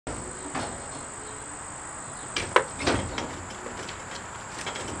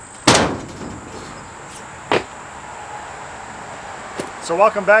So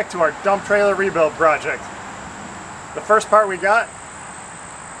welcome back to our dump trailer rebuild project. The first part we got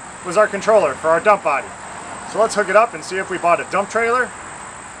was our controller for our dump body. So let's hook it up and see if we bought a dump trailer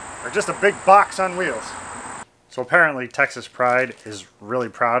or just a big box on wheels. So apparently Texas Pride is really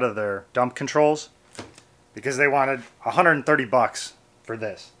proud of their dump controls because they wanted 130 bucks for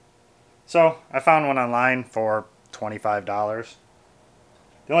this. So I found one online for $25.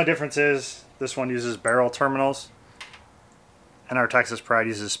 The only difference is this one uses barrel terminals and our Texas Pride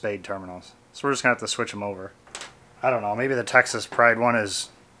uses spade terminals. So we're just gonna have to switch them over. I don't know, maybe the Texas Pride one is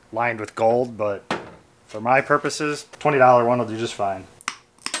lined with gold, but for my purposes, $20 one will do just fine.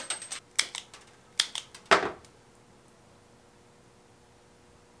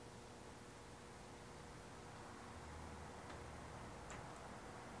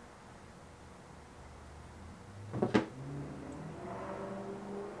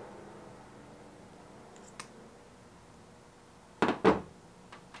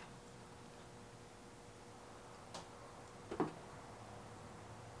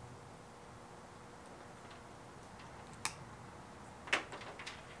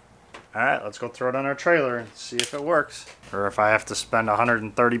 Alright, let's go throw it on our trailer and see if it works. Or if I have to spend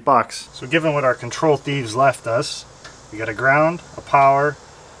 130 bucks. So given what our control thieves left us, we got a ground, a power,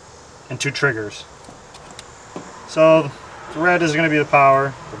 and 2 triggers. So the red is going to be the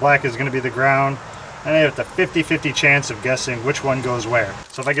power, the black is going to be the ground, and I have the 50-50 chance of guessing which one goes where.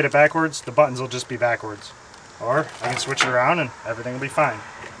 So if I get it backwards, the buttons will just be backwards. Or I can switch it around and everything will be fine.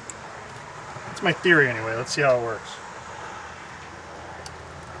 That's my theory anyway. Let's see how it works.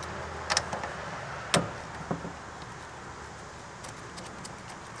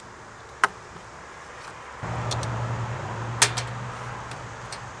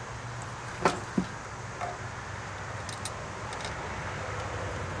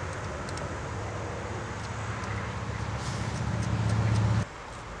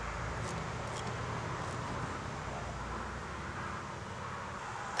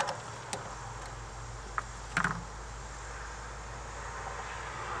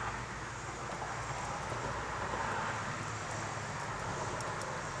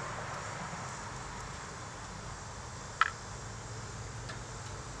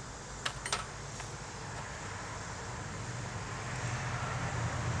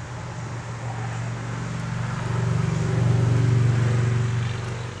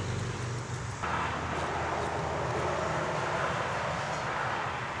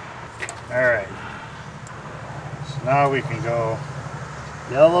 Alright, so now we can go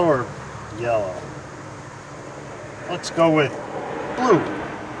yellow or yellow. Let's go with blue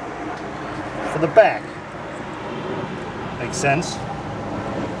for the back. Makes sense.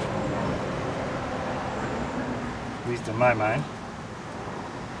 At least in my mind.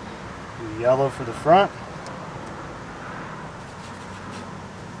 Do yellow for the front.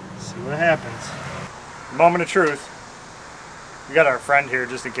 See what happens. Moment of truth. We got our friend here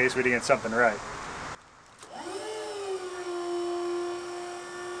just in case we didn't get something right.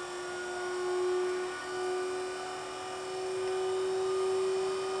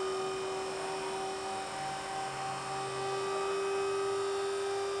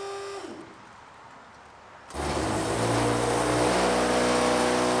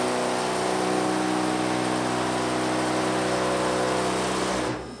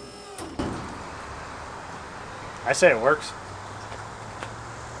 I say it works.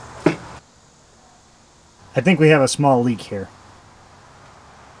 I think we have a small leak here.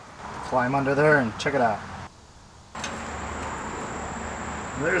 Climb under there and check it out.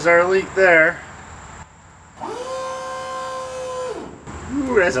 There's our leak there.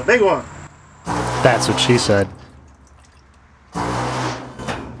 Ooh, that's a big one. That's what she said.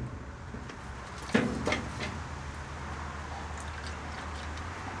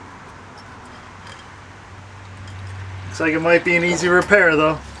 Looks like it might be an easy repair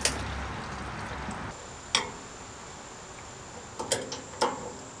though.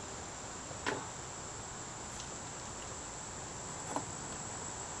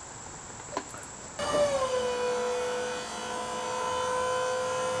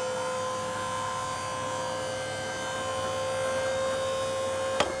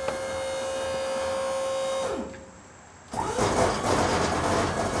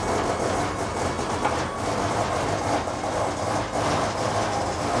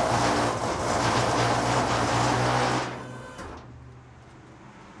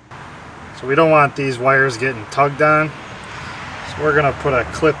 So we don't want these wires getting tugged on. So we're going to put a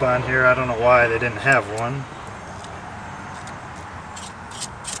clip on here. I don't know why they didn't have one.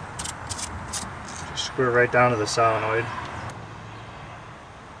 Just screw it right down to the solenoid.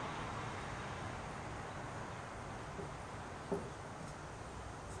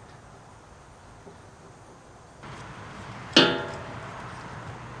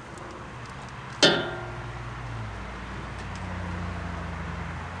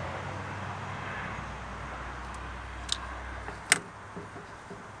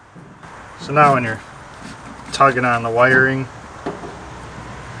 So now when you're tugging on the wiring,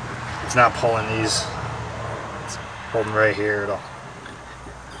 it's not pulling these. It's holding right here. It'll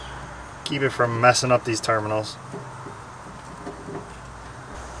keep it from messing up these terminals.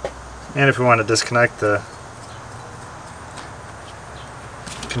 And if we want to disconnect the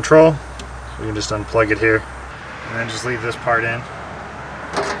control, we can just unplug it here and then just leave this part in.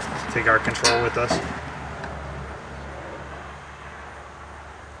 Take our control with us.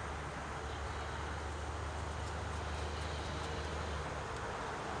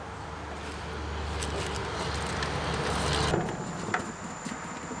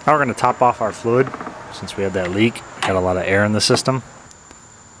 Now we're going to top off our fluid since we had that leak. Got a lot of air in the system.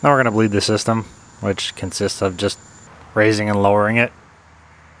 Now we're going to bleed the system, which consists of just raising and lowering it.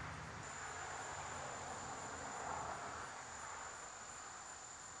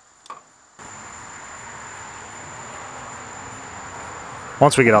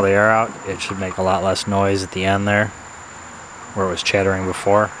 Once we get all the air out, it should make a lot less noise at the end there, where it was chattering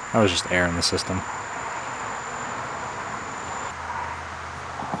before. That was just air in the system.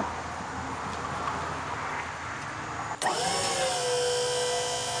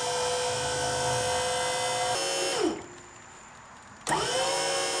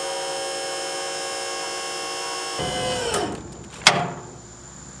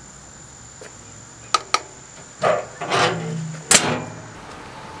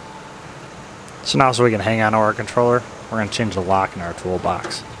 So now, so we can hang on to our controller, we're going to change the lock in our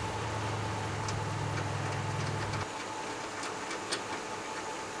toolbox.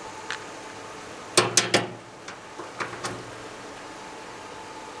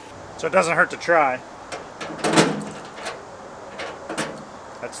 So it doesn't hurt to try.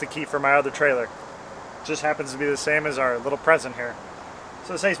 That's the key for my other trailer. Just happens to be the same as our little present here.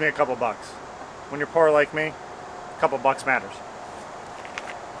 So it saves me a couple bucks. When you're poor like me, a couple bucks matters.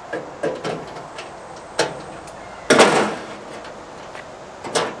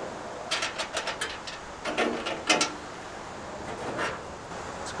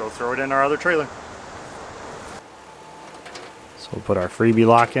 Go throw it in our other trailer. So we'll put our freebie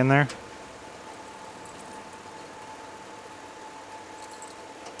lock in there.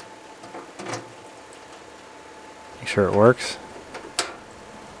 Make sure it works.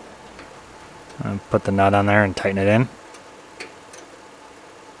 And put the nut on there and tighten it in.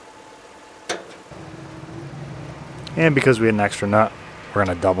 And because we had an extra nut, we're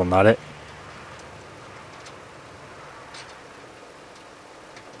going to double nut it.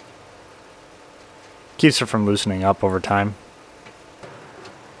 Keeps it from loosening up over time.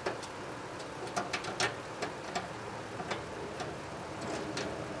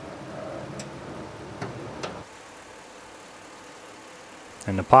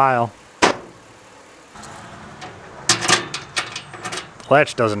 In the pile. The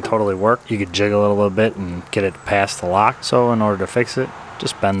latch doesn't totally work. You could jiggle it a little bit and get it past the lock. So in order to fix it,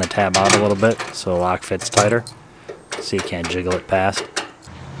 just bend the tab out a little bit so the lock fits tighter. So you can't jiggle it past.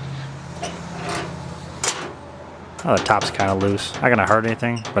 Oh, the top's kind of loose. Not gonna hurt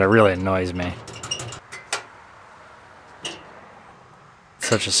anything, but it really annoys me. It's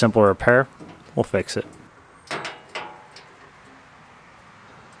such a simple repair. We'll fix it.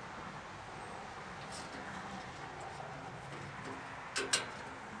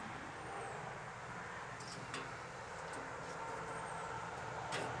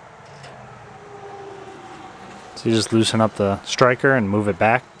 So you just loosen up the striker and move it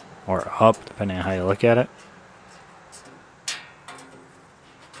back or up, depending on how you look at it.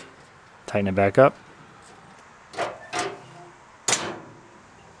 Tighten it back up.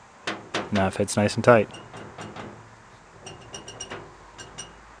 Now it fits nice and tight.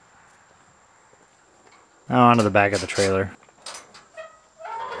 Now onto the back of the trailer.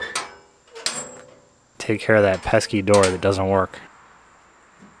 Take care of that pesky door that doesn't work.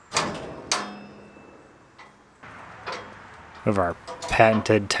 We have our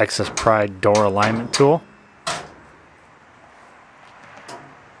patented Texas Pride door alignment tool.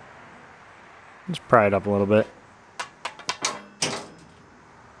 Just pry it up a little bit.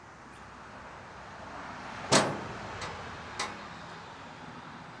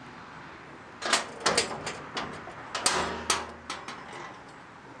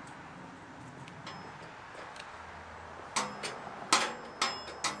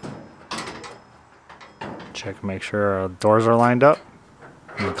 Check, make sure our doors are lined up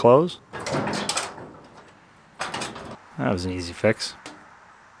and close. That was an easy fix.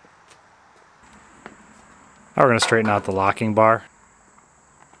 Now we're going to straighten out the locking bar.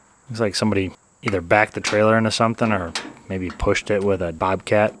 Looks like somebody either backed the trailer into something or maybe pushed it with a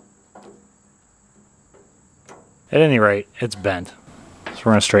bobcat. At any rate, it's bent. So we're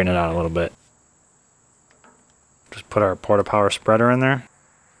going to straighten it out a little bit. Just put our Porta Power spreader in there.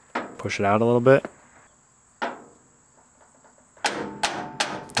 Push it out a little bit.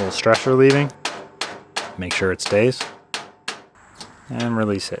 Little stress relieving. Make sure it stays. And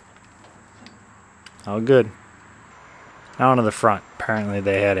release it. All good. Now onto the front. Apparently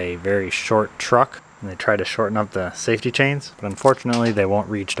they had a very short truck and they tried to shorten up the safety chains, but unfortunately they won't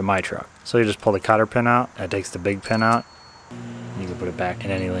reach to my truck. So you just pull the cotter pin out, that takes the big pin out. You can put it back in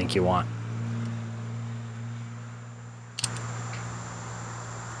any link you want.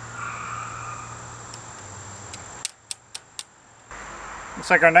 Looks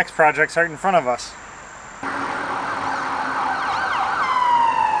like our next project's right in front of us.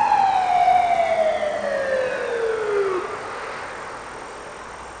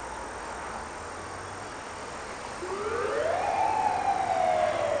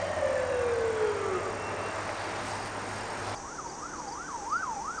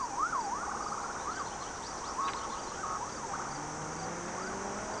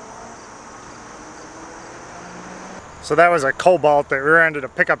 So that was a Cobalt that rear-ended a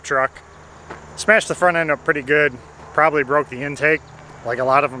pickup truck. Smashed the front end up pretty good. Probably broke the intake, like a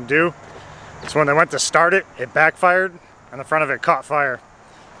lot of them do. So when they went to start it, it backfired and the front of it caught fire.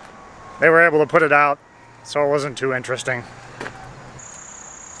 They were able to put it out, so it wasn't too interesting.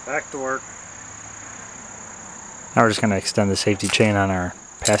 Back to work. Now we're just going to extend the safety chain on our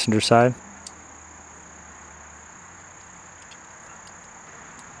passenger side.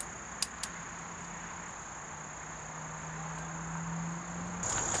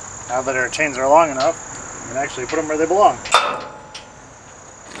 Now that our chains are long enough, we can actually put them where they belong.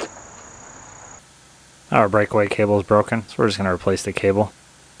 Our breakaway cable is broken, so we're just going to replace the cable.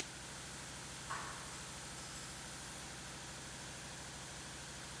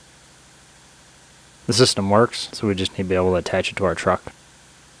 The system works, so we just need to be able to attach it to our truck.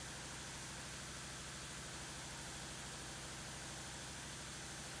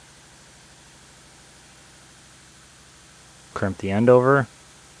 Crimp the end over.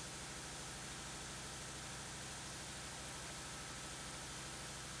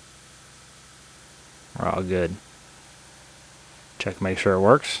 We're all good. Check, make sure it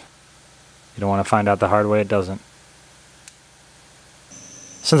works. You don't want to find out the hard way it doesn't.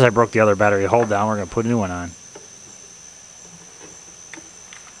 Since I broke the other battery hold down, we're going to put a new one on.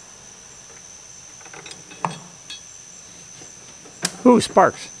 Ooh,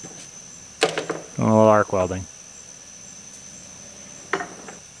 sparks. Doing a little arc welding.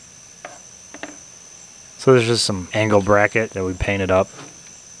 So there's just some angle bracket that we painted up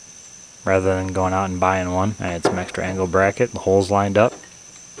rather than going out and buying one. I had some extra angle bracket, the holes lined up.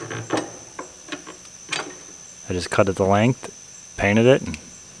 I just cut it to length, painted it, and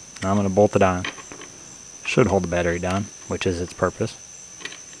now I'm going to bolt it on. Should hold the battery down, which is its purpose.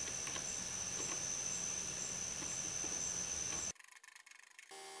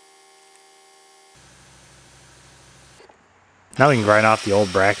 Now we can grind off the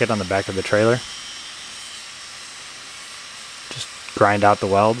old bracket on the back of the trailer. Just grind out the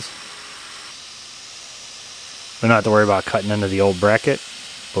welds. We don't have to worry about cutting into the old bracket,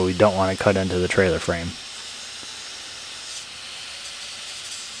 but we don't want to cut into the trailer frame.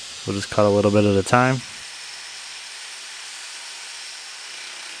 We'll just cut a little bit at a time.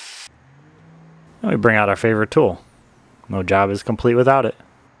 And we bring out our favorite tool. No job is complete without it.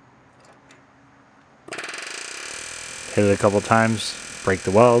 Hit it a couple times, break the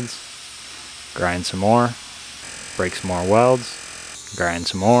welds, grind some more, break some more welds, grind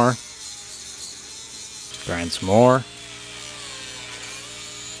some more, grind some more.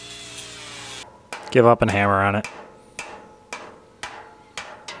 Give up and hammer on it.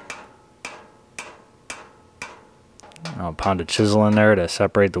 I'll pound a chisel in there to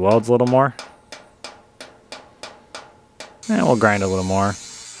separate the welds a little more. And we'll grind a little more.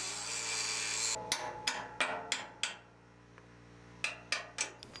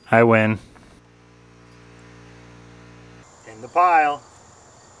 I win. In the pile.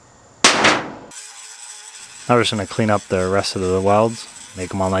 Now we're just going to clean up the rest of the welds, make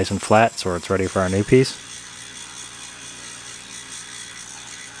them all nice and flat so it's ready for our new piece.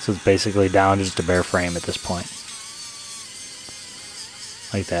 So it's basically down to just a bare frame at this point.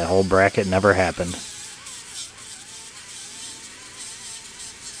 Like that whole bracket never happened.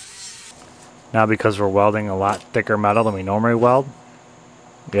 Now because we're welding a lot thicker metal than we normally weld,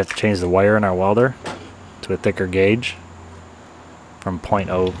 we have to change the wire in our welder to a thicker gauge from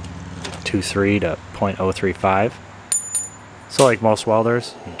 0.023 to 0.035. So like most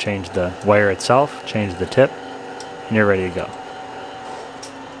welders, you change the wire itself, change the tip, and you're ready to go.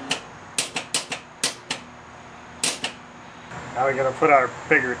 Now we gotta put our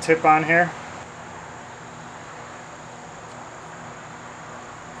bigger tip on here.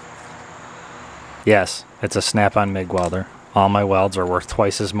 Yes, it's a Snap-on MIG welder. All my welds are worth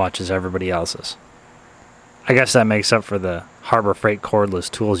twice as much as everybody else's. I guess that makes up for the Harbor Freight cordless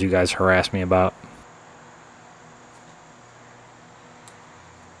tools you guys harass me about.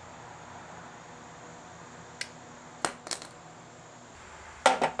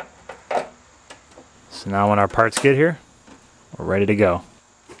 So now when our parts get here, we're ready to go.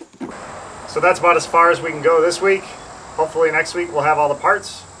 So that's about as far as we can go this week. Hopefully next week we'll have all the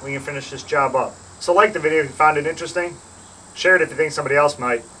parts. We can finish this job up. So like the video if you found it interesting. Share it if you think somebody else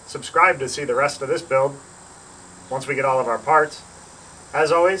might. Subscribe to see the rest of this build once we get all of our parts.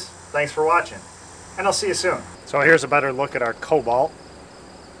 As always, thanks for watching. And I'll see you soon. So here's a better look at our Cobalt.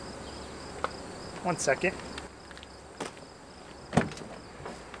 1 second.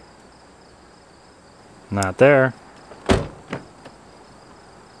 Not there.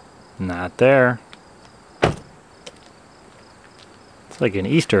 Not there. It's like an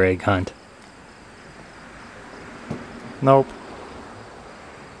Easter egg hunt. Nope.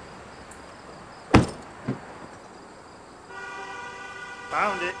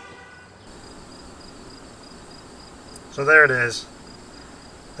 Found it. So there it is.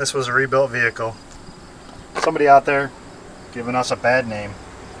 This was a rebuilt vehicle. Somebody out there giving us a bad name.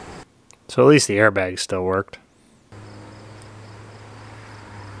 So at least the airbag still worked.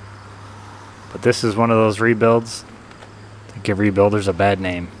 But this is one of those rebuilds that give rebuilders a bad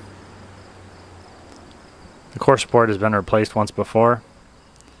name. The core support has been replaced once before.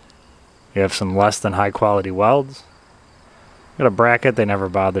 You have some less than high quality welds. Got a bracket they never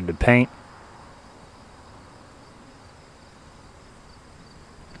bothered to paint.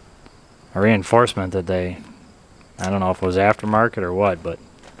 A reinforcement that I don't know if it was aftermarket or what, but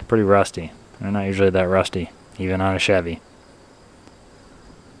pretty rusty. They're not usually that rusty, even on a Chevy.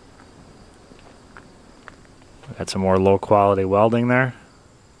 Got some more low quality welding there.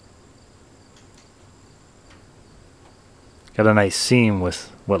 Got a nice seam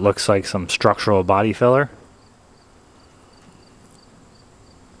with what looks like some structural body filler.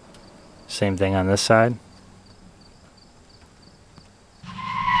 Same thing on this side.